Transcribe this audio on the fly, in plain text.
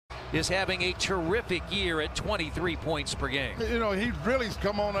is having a terrific year at 23 points per game. You know, he really's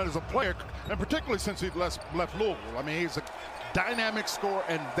come on as a player, and particularly since he left Louisville. I mean, he's a dynamic scorer,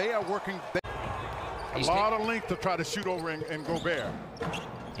 and they are working a lot of length to try to shoot over and Gobert.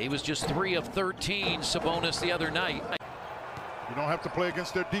 He was just 3 of 13, Sabonis, the other night. You don't have to play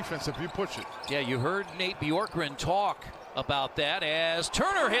against their defense if you push it. Yeah, you heard Nate Bjorkgren talk about that as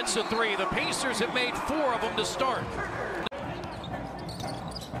Turner hits a 3. The Pacers have made 4 of them to start.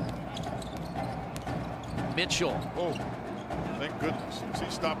 Mitchell. Oh, thank goodness. He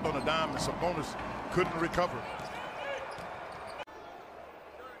stopped on a dime and Sabonis couldn't recover.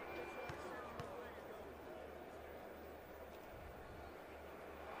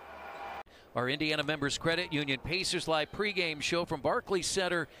 Our Indiana Members Credit Union Pacers Live pregame show from Barclays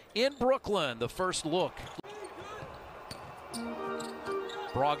Center in Brooklyn. The first look.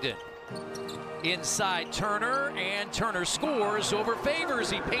 Brogdon inside Turner, and Turner scores over Favors.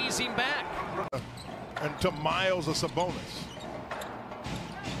 He pays him back. And to Myles or Sabonis.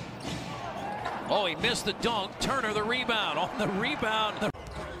 Oh, he missed the dunk. Turner the rebound. On the rebound.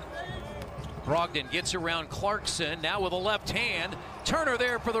 Brogdon gets around Clarkson, now with a left hand. Turner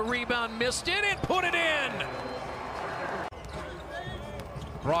there for the rebound, missed it and put it in.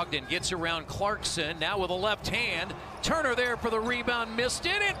 Brogdon gets around Clarkson, now with a left hand. Turner there for the rebound, missed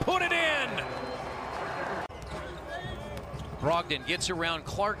it and put it in. Brogdon gets around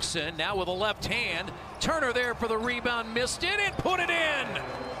Clarkson, now with a left hand. Turner there for the rebound, missed it and put it in.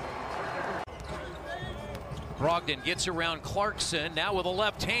 Brogdon gets around Clarkson, now with a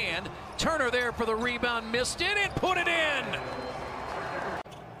left hand. Turner there for the rebound, missed it and put it in.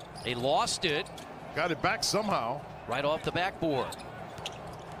 They lost it. Got it back somehow. Right off the backboard.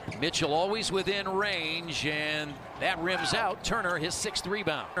 Mitchell always within range, and that rims out. Turner, his 6th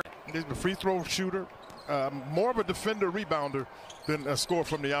rebound. He's a free throw shooter, more of a defender rebounder than a scorer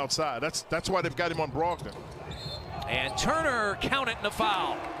from the outside. That's why they've got him on Brogdon. And Turner counted in a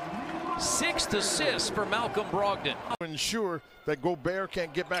foul. 6th assist for Malcolm Brogdon. Ensure that Gobert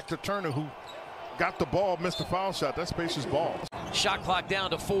can't get back to Turner, who got the ball, missed the foul shot. That's Pacers' ball. Shot clock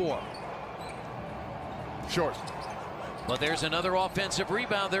down to 4. Short. But there's another offensive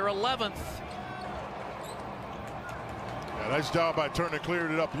rebound, their 11th. Yeah, nice job by Turner,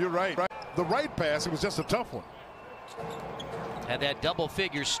 cleared it up. You're right. The right pass, it was just a tough one. Had that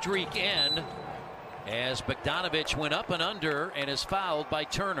double-figure streak end as Bogdanovich went up and under and is fouled by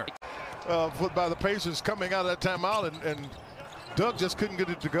Turner. By the Pacers coming out of that timeout, and Doug just couldn't get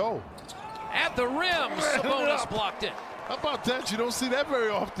it to go. At the rim, Sabonis blocked it. How about that? You don't see that very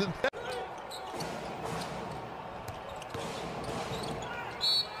often.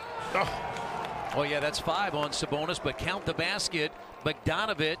 Oh, yeah, that's 5 on Sabonis, but count the basket.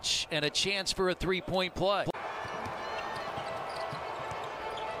 Bogdanovich and a chance for a 3-point play.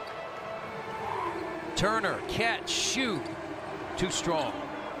 Turner, catch, shoot. Too strong.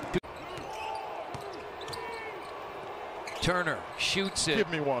 Turner shoots it. Give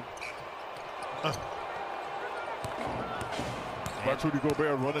me one. By Rudy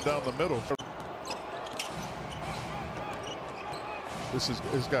Gobert running down the middle.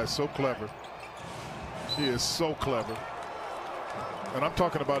 This guy's so clever. He is so clever. And I'm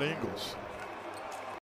talking about Ingles.